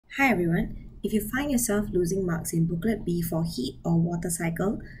Hi everyone. If you find yourself losing marks in Booklet B for heat or water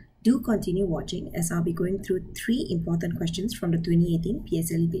cycle, do continue watching as I'll be going through 3 important questions from the 2018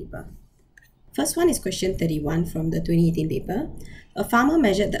 PSLE paper. First one is question 31 from the 2018 paper. A farmer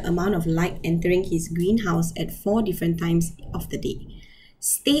measured the amount of light entering his greenhouse at 4 different times of the day.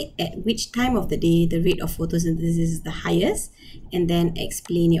 State at which time of the day the rate of photosynthesis is the highest and then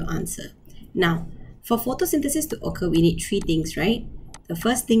explain your answer. Now, for photosynthesis to occur, we need 3 things, right? The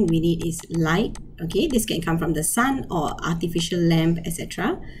first thing we need is light. Okay, this can come from the sun or artificial lamp,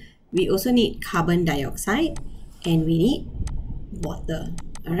 etc. We also need carbon dioxide and we need water.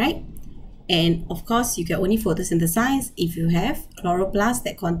 All right. And of course, you can only photosynthesize if you have chloroplasts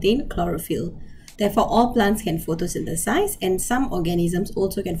that contain chlorophyll. Therefore, all plants can photosynthesize and some organisms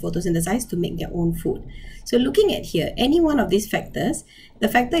also can photosynthesize to make their own food. So looking at here, any one of these factors, the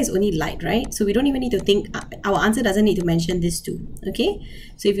factor is only light, right? So we don't even need to think, our answer doesn't need to mention this too, okay?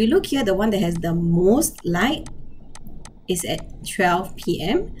 So if you look here, the one that has the most light is at 12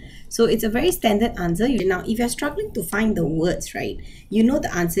 p.m. So it's a very standard answer. Now, if you're struggling to find the words, right, you know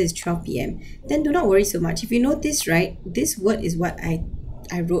the answer is 12 p.m. Then do not worry so much. If you know this, right, this word is what I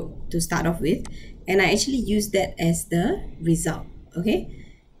wrote to start off with, and I actually used that as the result, okay?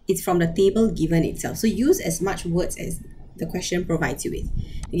 It's from the table given itself. So use as much words as the question provides you with.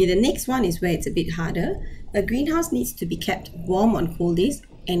 Okay, the next one is where it's a bit harder. A greenhouse needs to be kept warm on cold days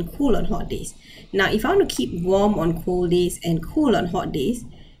and cool on hot days. Now, if I want to keep warm on cold days and cool on hot days,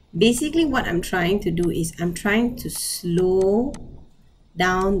 basically what I'm trying to do is I'm trying to slow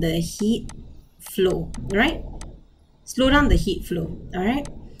down the heat flow, right? Slow down the heat flow, all right?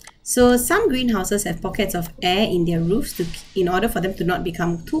 So some greenhouses have pockets of air in their roofs in order for them to not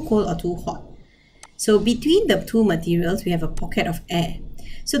become too cold or too hot. So between the two materials, we have a pocket of air.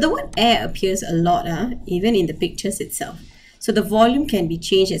 So the word air appears a lot, even in the pictures itself. So the volume can be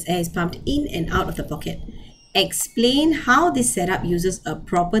changed as air is pumped in and out of the pocket. Explain how this setup uses a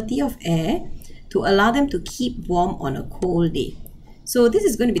property of air to allow them to keep warm on a cold day. So this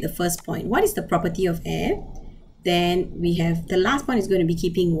is going to be the first point. What is the property of air? Then we have the last point is going to be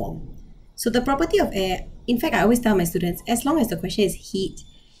keeping warm. So the property of air, in fact, I always tell my students, as long as the question is heat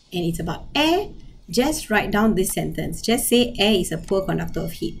and it's about air, just write down this sentence. Just say air is a poor conductor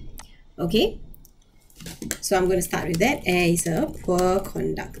of heat. Okay? So I'm going to start with that. Air is a poor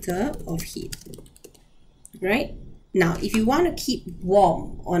conductor of heat. Right? Now, if you want to keep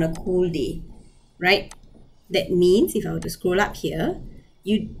warm on a cool day, right? That means, if I were to scroll up here,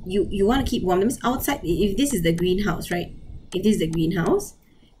 you want to keep warm. That means outside, if this is the greenhouse, right? If this is the greenhouse,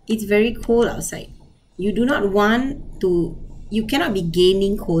 it's very cold outside. You do not want to, you cannot be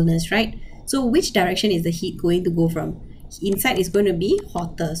gaining coldness, right? So which direction is the heat going to go from? Inside is going to be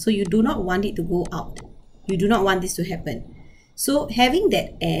hotter. So you do not want it to go out. You do not want this to happen. So having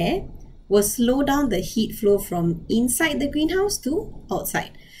that air will slow down the heat flow from inside the greenhouse to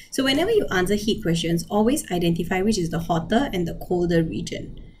outside. So whenever you answer heat questions, always identify which is the hotter and the colder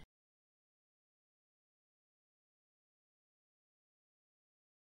region.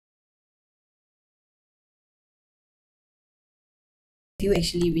 You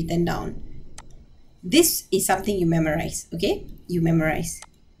actually written down. This is something you memorize, okay? You memorize.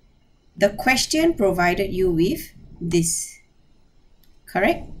 The question provided you with this,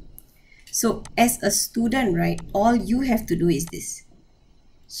 correct? So as a student, right, all you have to do is this.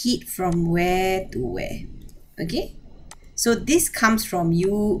 Heat from where to where, okay? So this comes from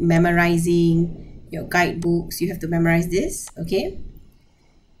you memorizing your guidebooks. You have to memorize this, okay?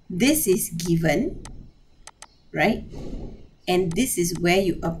 This is given, right? And this is where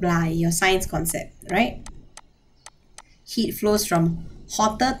you apply your science concept, right? Heat flows from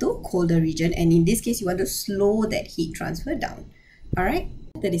hotter to colder region, and in this case, you want to slow that heat transfer down, all right?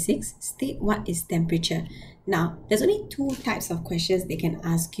 36, state what is temperature. Now, there's only 2 types of questions they can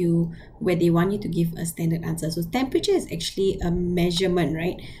ask you where they want you to give a standard answer. So temperature is actually a measurement,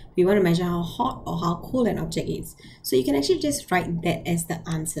 right? We want to measure how hot or how cold an object is. So you can actually just write that as the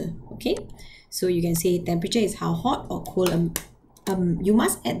answer, okay? So you can say temperature is how hot or cold. You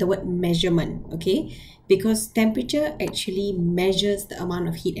must add the word measurement, okay? Because temperature actually measures the amount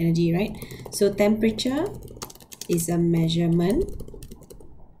of heat energy, right? So temperature is a measurement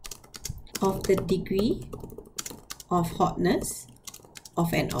of the degree of hotness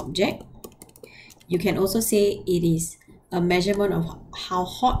of an object. You can also say it is a measurement of how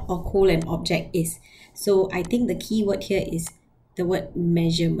hot or cold an object is. So I think the key word here is the word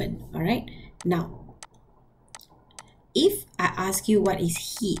measurement, all right? Now, if I ask you what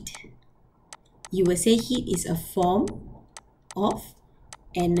is heat, you will say heat is a form of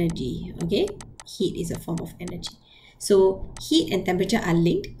energy, okay? Heat is a form of energy. So heat and temperature are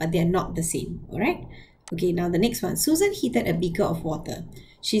linked, but they are not the same. All right. Okay, now the next one. Susan heated a beaker of water.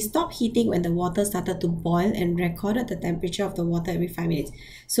 She stopped heating when the water started to boil and recorded the temperature of the water every 5 minutes.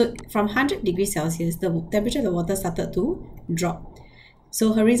 So from 100 degrees Celsius, the temperature of the water started to drop.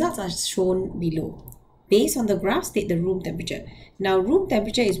 So her results are shown below. Based on the graph, state the room temperature. Now, room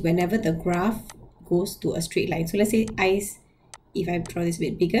temperature is whenever the graph goes to a straight line. So let's say ice, if I draw this a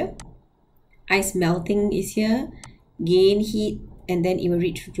bit bigger, ice melting is here, gain heat, and then it will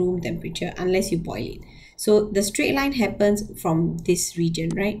reach room temperature unless you boil it. So the straight line happens from this region,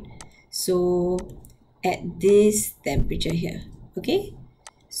 right? So at this temperature here, okay?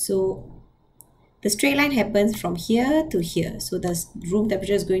 So the straight line happens from here to here. So the room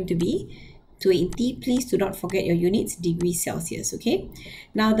temperature is going to be 20. Please do not forget your units, degrees Celsius, okay?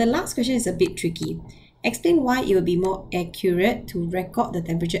 Now the last question is a bit tricky. Explain why it will be more accurate to record the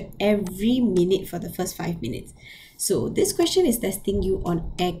temperature every minute for the first 5 minutes. So this question is testing you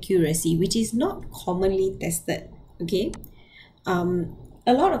on accuracy, which is not commonly tested, okay?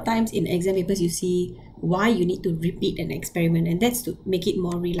 A lot of times in exam papers, you see why you need to repeat an experiment, and that's to make it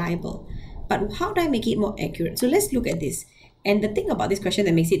more reliable. But how do I make it more accurate? So let's look at this. And the thing about this question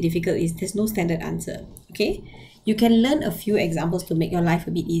that makes it difficult is there's no standard answer, okay? You can learn a few examples to make your life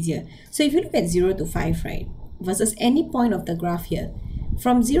a bit easier. So if you look at 0 to 5, right, versus any point of the graph here,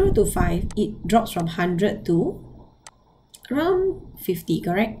 from 0 to 5, it drops from 100 to around 50,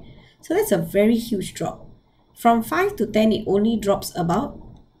 correct? So that's a very huge drop. From 5 to 10, it only drops about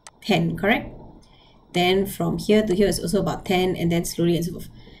 10, correct? Then from here to here is also about 10, and then slowly and so forth.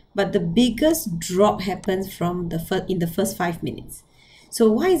 But the biggest drop happens from in the first 5 minutes. So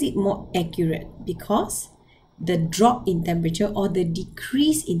why is it more accurate? Because the drop in temperature or the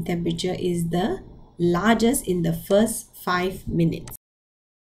decrease in temperature is the largest in the first 5 minutes.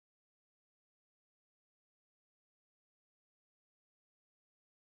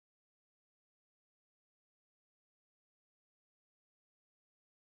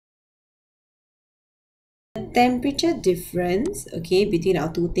 Temperature difference, okay, between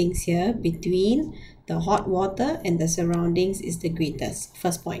our two things here, between the hot water and the surroundings is the greatest.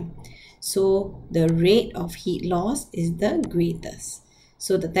 First point. So the rate of heat loss is the greatest.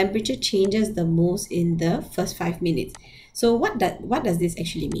 So the temperature changes the most in the first 5 minutes. So what does this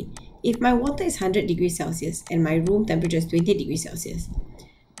actually mean? If my water is 100 degrees Celsius and my room temperature is 20 degrees Celsius,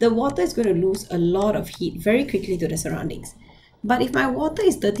 the water is going to lose a lot of heat very quickly to the surroundings. But if my water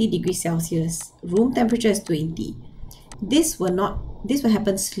is 30 degrees Celsius, room temperature is 20, this will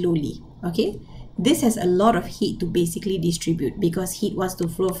happen slowly, okay? This has a lot of heat to basically distribute because heat wants to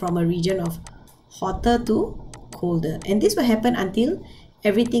flow from a region of hotter to colder. And this will happen until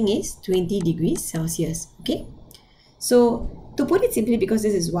everything is 20 degrees Celsius, okay? So to put it simply, because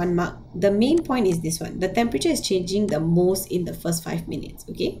this is 1 mark, the main point is this one. The temperature is changing the most in the first 5 minutes,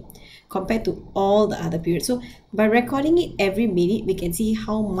 okay? Compared to all the other periods. So by recording it every minute, we can see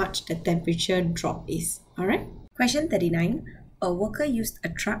how much the temperature drop is. All right. Question 39. A worker used a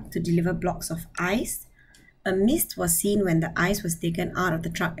truck to deliver blocks of ice. A mist was seen when the ice was taken out of the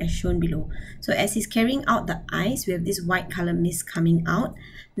truck as shown below. So as he's carrying out the ice, we have this white color mist coming out.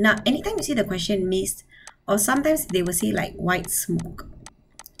 Now, anytime you see the question mist, or sometimes they will say like white smoke,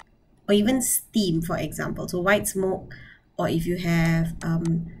 or even steam, for example. So white smoke, or if you have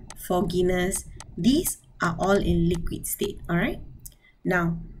fogginess, these are all in liquid state. All right.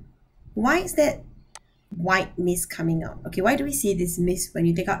 Now, why is that white mist coming out? Okay, why do we see this mist when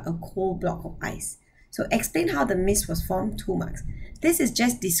you take out a cold block of ice? So explain how the mist was formed, 2 marks. This is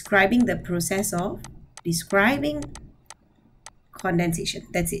just describing the process of describing condensation.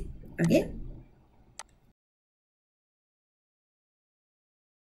 That's it. Okay.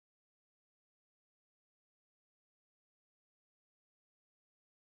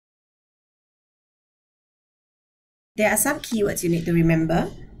 There are some keywords you need to remember.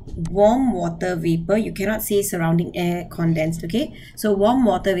 Warm water vapor, you cannot say surrounding air condensed, okay? So warm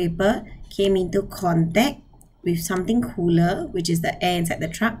water vapor came into contact with something cooler, which is the air inside the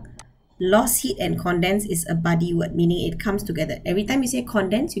truck. Lost heat and condense is a buddy word, meaning it comes together. Every time you say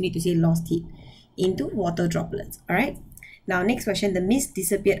condense, you need to say lost heat into water droplets, all right? Now, next question, the mist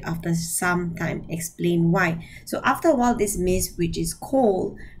disappeared after some time. Explain why. So after a while, this mist, which is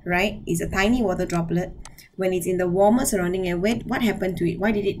cold, right, is a tiny water droplet. When it's in the warmer surrounding air, what happened to it?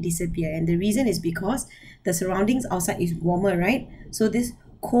 Why did it disappear? And the reason is because the surroundings outside is warmer, right? So this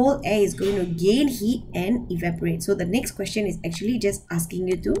cold air is going to gain heat and evaporate. So the next question is actually just asking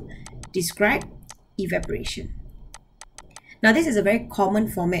you to describe evaporation. Now, this is a very common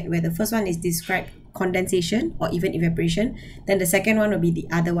format where the first one is describe condensation or even evaporation, then the second one will be the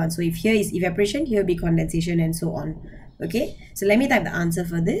other one. So if here is evaporation, here will be condensation, and so on. Okay, so let me type the answer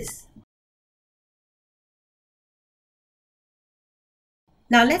for this.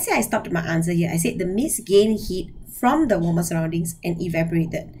 Now let's say I stopped my answer here. I said the mist gained heat from the warmer surroundings and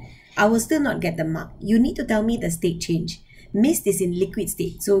evaporated. I will still not get the mark. You need to tell me the state change. Mist is in liquid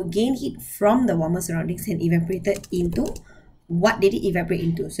state, so gain heat from the warmer surroundings and evaporated into, what did it evaporate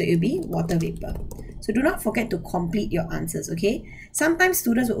into? So it will be water vapor. So do not forget to complete your answers, okay? Sometimes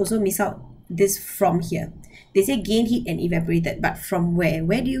students will also miss out this from here. They say gain heat and evaporated, but from where?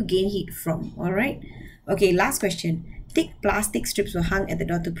 Where do you gain heat from? All right. Okay, last question. Thick plastic strips were hung at the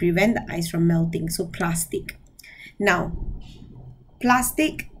door to prevent the ice from melting. So plastic. Now,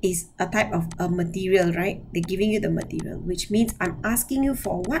 plastic is a type of a material, right? They're giving you the material, which means I'm asking you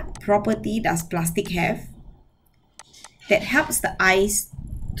for what property does plastic have that helps the ice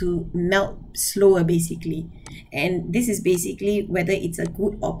to melt slower, basically. And this is basically whether it's a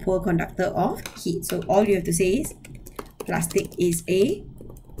good or poor conductor of heat. So all you have to say is plastic is a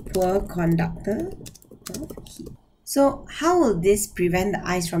poor conductor of heat. So how will this prevent the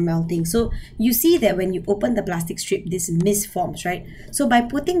ice from melting? So you see that when you open the plastic strip, this mist forms, right? So by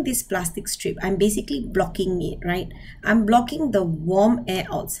putting this plastic strip, I'm basically blocking it, right? I'm blocking the warm air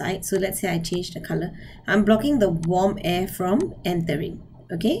outside. So let's say I change the color. I'm blocking the warm air from entering,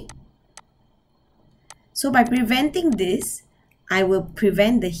 okay? So by preventing this, I will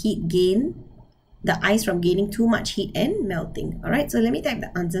prevent the heat gain, the ice from gaining too much heat and melting. All right, so let me type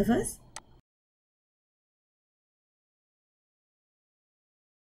the answer first.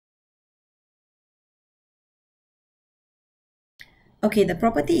 Okay, the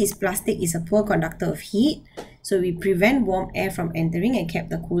property is plastic is a poor conductor of heat. So we prevent warm air from entering and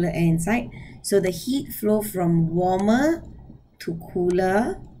kept the cooler air inside. So the heat flow from warmer to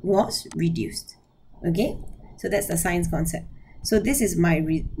cooler was reduced. Okay, so that's the science concept. So this is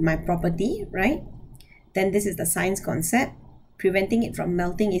my property, right? Then this is the science concept. Preventing it from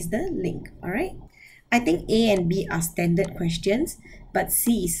melting is the link, all right? I think A and B are standard questions, but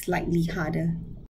C is slightly harder.